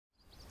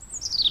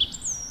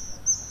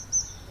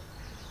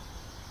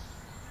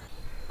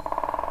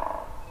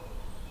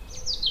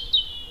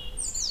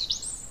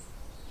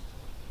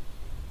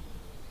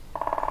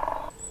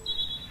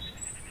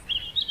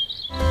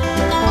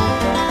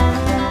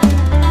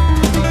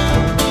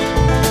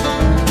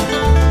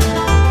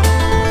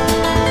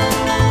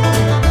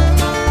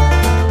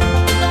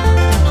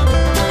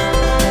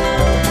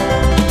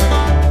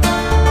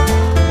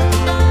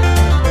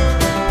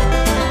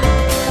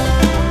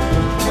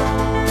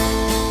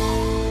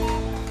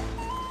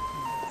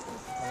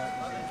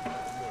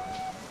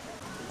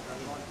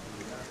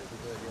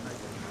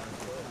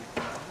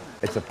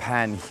It's a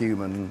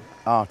pan-human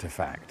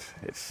artefact.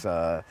 It's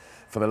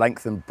for the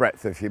length and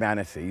breadth of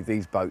humanity,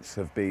 these boats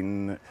have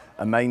been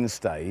a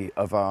mainstay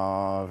of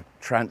our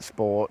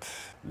transport,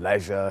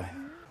 leisure,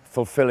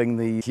 fulfilling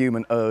the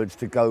human urge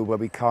to go where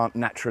we can't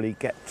naturally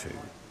get to.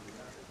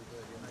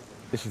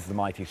 This is the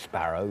mighty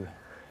Sparrow,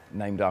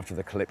 named after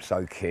the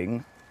Calypso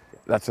king.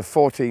 That's a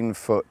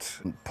 14-foot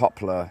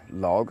poplar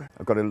log.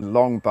 I've got a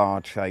long bar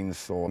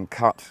chainsaw and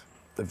cut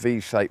the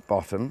V-shaped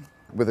bottom.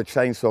 With a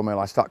chainsaw mill,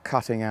 I start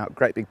cutting out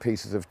great big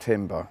pieces of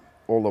timber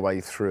all the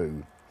way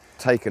through,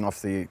 taking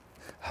off the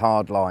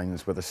hard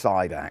lines with a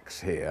side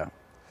axe here,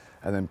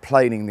 and then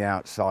planing the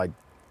outside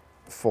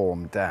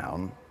form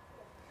down,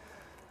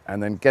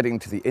 and then getting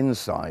to the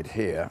inside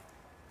here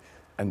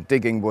and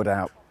digging wood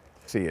out.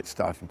 See, it's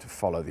starting to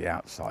follow the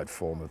outside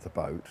form of the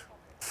boat.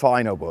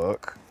 Finer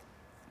work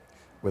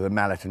with a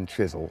mallet and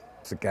chisel.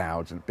 It's a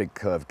gouge, a big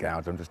curved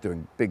gouge. I'm just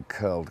doing big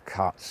curled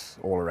cuts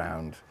all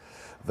around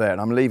there,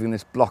 and I'm leaving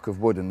this block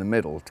of wood in the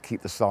middle to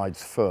keep the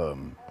sides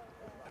firm.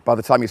 By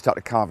the time you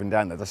start carving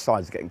down there, the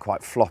sides are getting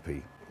quite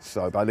floppy.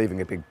 So by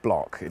leaving a big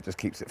block, it just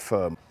keeps it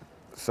firm.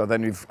 So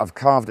then I've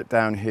carved it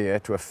down here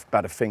to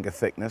about a finger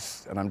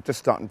thickness, and I'm just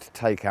starting to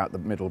take out the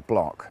middle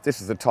block.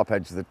 This is the top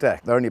edge of the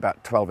deck. They're only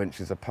about 12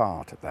 inches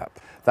apart at that.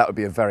 That would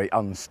be a very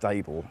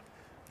unstable,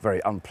 very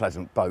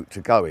unpleasant boat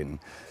to go in.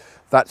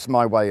 That's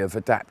my way of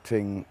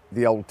adapting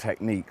the old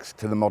techniques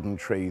to the modern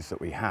trees that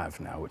we have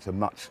now, which are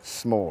much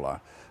smaller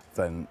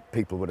than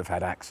people would have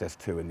had access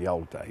to in the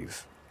old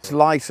days. It's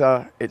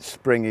lighter, it's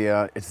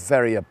springier, it's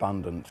very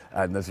abundant,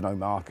 and there's no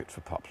market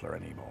for poplar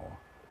anymore.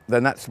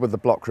 Then that's with the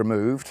block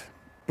removed.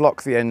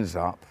 Block the ends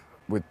up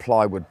with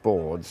plywood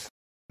boards.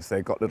 So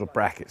they've got little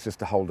brackets just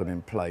to hold them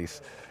in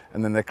place,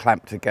 and then they're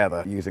clamped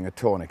together using a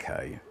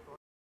tourniquet.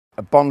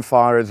 A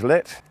bonfire is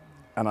lit,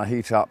 and I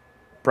heat up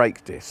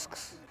brake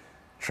discs.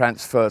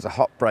 Transfers a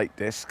hot brake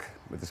disc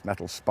with this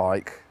metal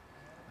spike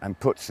and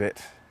puts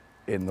it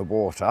in the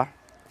water,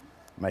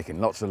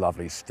 making lots of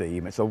lovely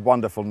steam. It's a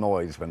wonderful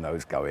noise when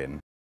those go in.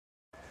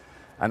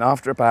 And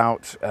after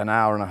about an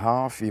hour and a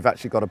half, you've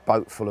actually got a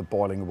boat full of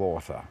boiling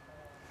water.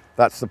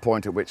 That's the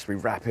point at which we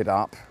wrap it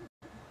up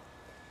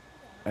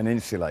and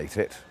insulate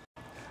it.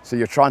 So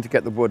you're trying to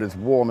get the wood as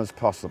warm as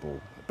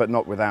possible, but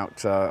not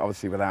without,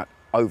 obviously without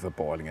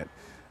overboiling it.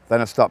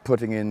 Then I start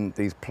putting in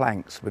these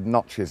planks with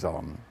notches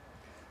on,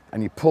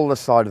 and you pull the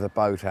side of the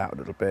boat out a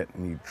little bit,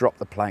 and you drop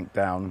the plank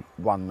down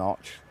one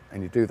notch,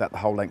 and you do that the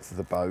whole length of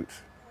the boat.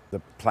 The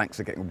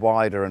planks are getting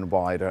wider and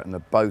wider, and the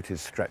boat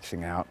is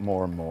stretching out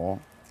more and more.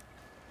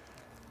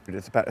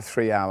 It's about a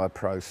 3-hour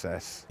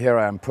process. Here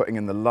I am putting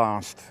in the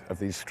last of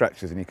these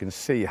stretches, and you can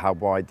see how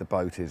wide the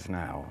boat is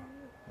now.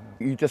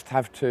 You just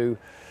have to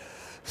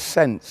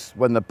sense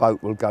when the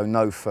boat will go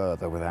no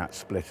further without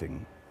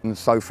splitting. And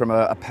so from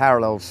a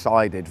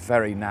parallel-sided,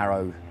 very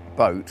narrow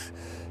boat,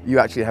 you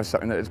actually have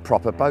something that is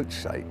proper boat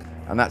shape.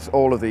 And that's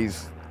all of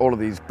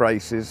these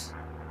braces,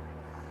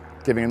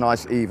 giving a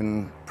nice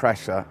even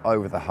pressure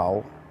over the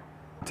hull.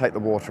 Take the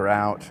water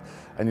out,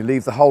 and you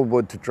leave the whole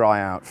wood to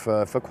dry out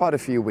for quite a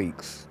few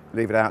weeks.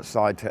 Leave it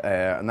outside to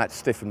air, and that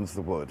stiffens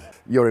the wood.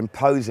 You're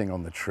imposing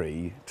on the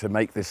tree to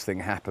make this thing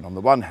happen on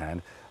the one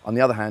hand. On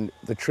the other hand,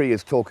 the tree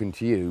is talking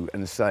to you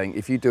and saying,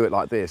 if you do it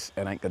like this,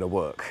 it ain't gonna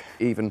work.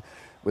 Even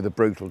with a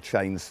brutal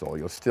chainsaw,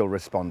 you're still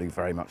responding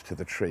very much to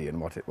the tree and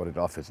what it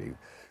offers you.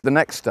 The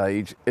next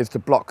stage is to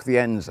block the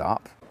ends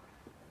up.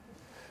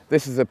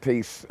 This is a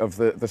piece of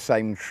the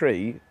same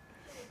tree,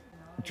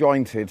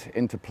 jointed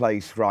into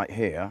place right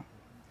here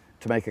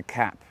to make a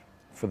cap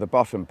for the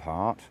bottom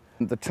part.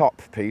 The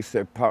top piece,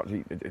 it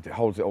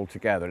holds it all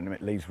together, and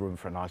it leaves room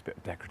for a nice bit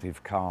of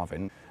decorative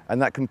carving,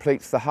 and that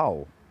completes the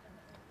hull.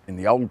 In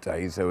the old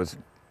days, there was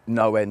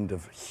no end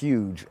of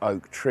huge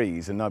oak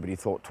trees, and nobody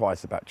thought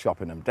twice about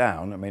chopping them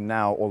down. I mean,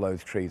 now all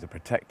those trees are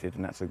protected,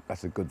 and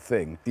that's a good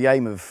thing. The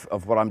aim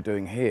of what I'm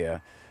doing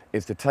here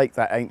is to take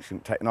that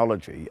ancient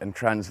technology and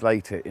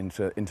translate it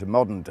into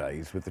modern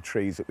days with the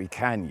trees that we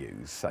can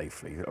use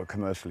safely, or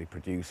commercially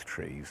produced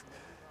trees.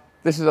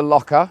 This is a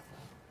locker,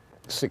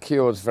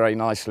 secures very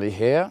nicely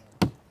here.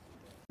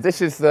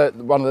 This is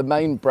one of the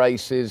main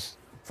braces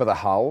for the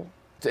hull.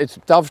 It's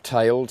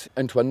dovetailed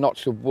into a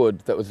notch of wood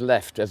that was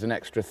left as an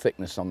extra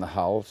thickness on the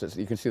hull, so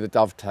you can see the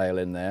dovetail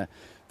in there,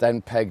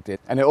 then pegged it.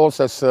 And it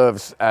also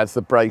serves as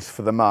the brace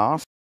for the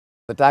mast.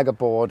 The dagger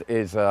board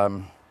is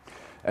an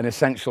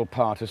essential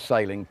part of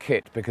sailing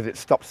kit because it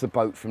stops the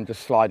boat from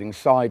just sliding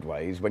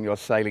sideways when you're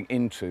sailing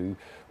into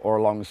or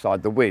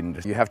alongside the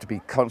wind. You have to be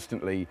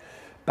constantly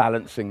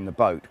balancing the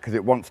boat because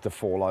it wants to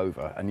fall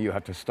over, and you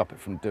have to stop it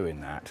from doing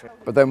that.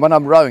 But then when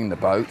I'm rowing the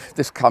boat,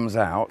 this comes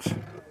out,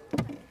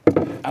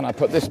 and I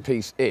put this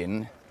piece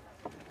in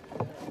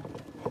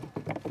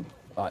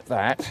like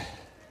that,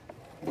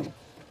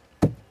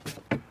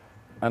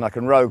 and I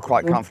can row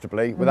quite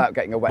comfortably without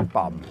getting a wet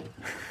bum.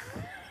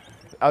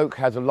 Oak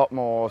has a lot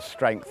more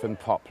strength than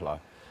poplar,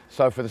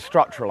 so for the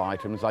structural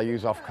items I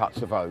use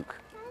offcuts of oak.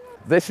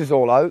 This is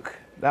all oak,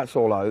 that's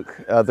all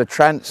oak. The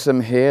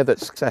transom here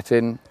that's set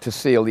in to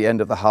seal the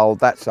end of the hull,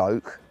 that's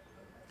oak.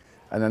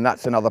 And then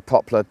that's another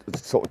poplar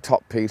sort of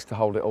top piece to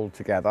hold it all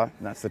together.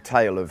 And that's the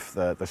tail of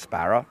the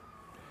sparrow.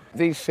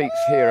 These seats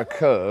here are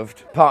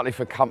curved, partly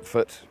for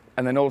comfort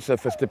and then also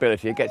for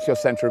stability. It gets your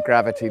centre of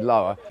gravity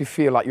lower. You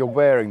feel like you're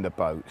wearing the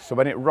boat. So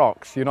when it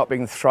rocks, you're not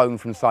being thrown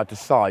from side to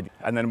side.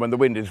 And then when the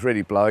wind is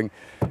really blowing,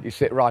 you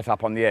sit right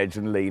up on the edge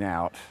and lean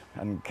out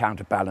and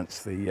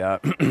counterbalance the,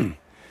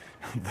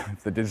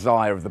 the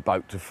desire of the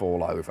boat to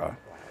fall over.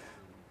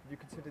 You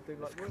consider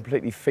doing like It's a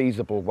completely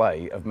feasible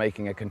way of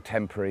making a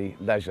contemporary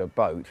leisure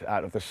boat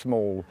out of the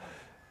small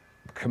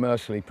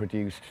commercially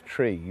produced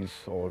trees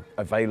or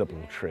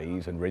available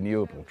trees and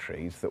renewable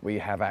trees that we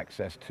have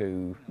access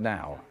to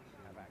now.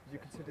 You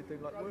consider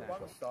doing like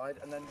one side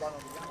and then one on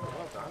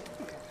the other?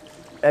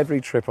 Every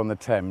trip on the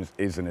Thames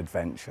is an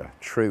adventure,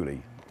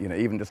 truly. You know,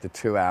 even just a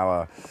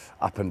 2-hour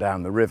up and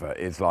down the river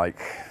is like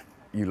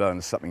you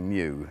learn something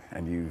new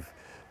and you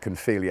can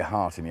feel your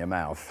heart in your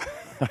mouth.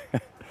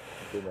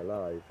 Being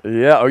alive.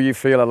 Yeah, oh, you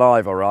feel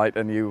alive, all right,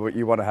 and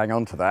you want to hang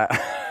on to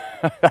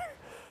that.